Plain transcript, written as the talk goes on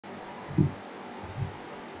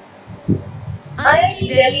IIT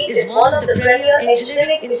Delhi is one of the premier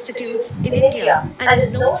engineering institutes in India and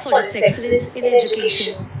is known for its excellence in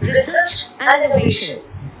education, research and innovation.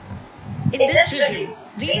 In this review,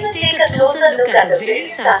 we will take a closer look at the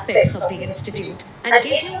various aspects of the institute and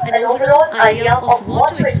give you an overall idea of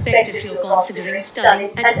what to expect if you're considering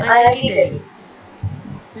studying at IIT Delhi.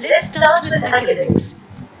 Let's start with academics.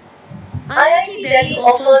 IIT Delhi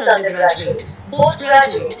offers undergraduate,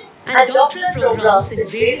 postgraduate, and doctoral programs in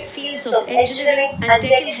various fields of engineering and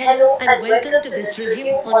tech. Hello and welcome to this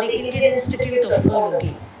review on the Indian Institute of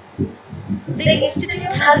Technology. The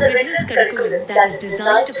institute has a rigorous curriculum that is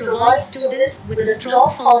designed to provide students with a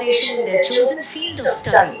strong foundation in their chosen field of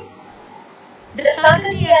study. The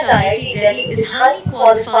faculty at IIT Delhi is highly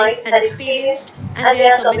qualified and experienced, and they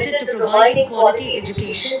are committed to providing quality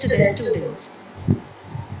education to their students.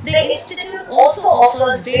 The institute also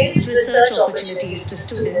offers various research opportunities to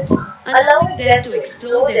students, allowing them to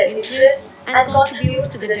explore their interests and contribute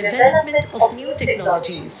to the development of new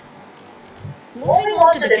technologies. Moving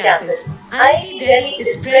on to the campus, IIT Delhi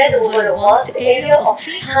is spread over a vast area of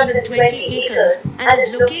 320 acres and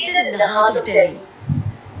is located in the heart of Delhi.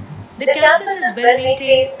 The campus is well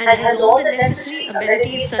maintained and has all the necessary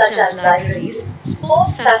amenities such as libraries,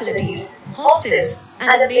 sports facilities, hostels,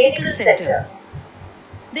 and a medical center.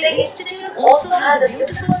 The institute also has a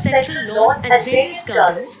beautiful central lawn and various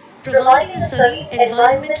gardens, providing a serene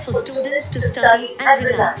environment for students to study and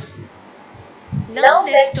relax. Now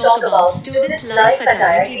let's talk about student life at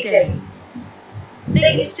IIT Delhi.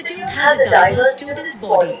 The institute has a diverse student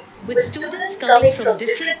body, with students coming from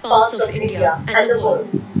different parts of India and the world.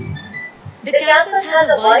 The campus has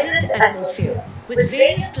a vibrant atmosphere, with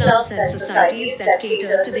various clubs and societies that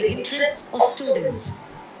cater to the interests of students.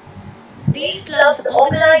 These clubs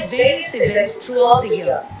organize various events throughout the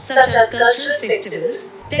year, such as cultural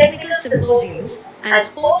festivals, technical symposiums, and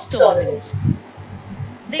sports tournaments.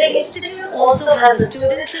 The institute also has a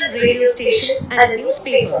student-run radio station and a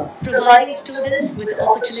newspaper, providing students with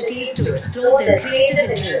opportunities to explore their creative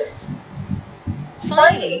interests.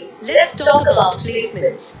 Finally, let's talk about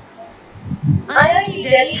placements. IIT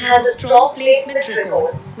Delhi has a strong placement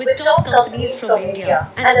record, with top companies from India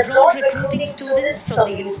and abroad recruiting students from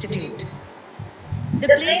the institute. The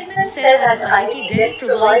placement cell at IIT Delhi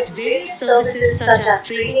provides various services such as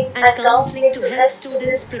training and counseling to help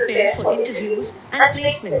students prepare for interviews and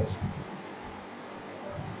placements.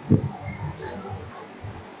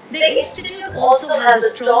 The institute also has a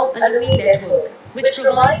strong alumni network, which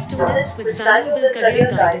provides students with valuable career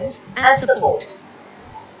guidance and support.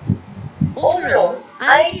 Overall,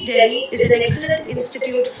 IIT Delhi is an excellent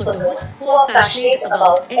institute for those who are passionate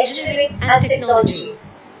about engineering and technology.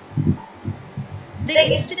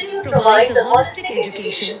 The institute provides a holistic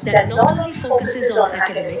education that not only focuses on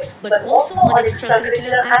academics but also on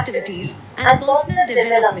extracurricular activities and personal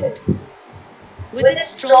development. With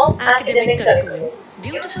its strong academic curriculum,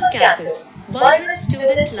 beautiful campus, vibrant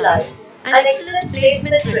student life, and excellent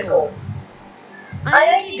placement record,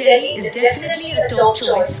 IIT Delhi is definitely a top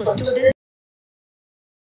choice for students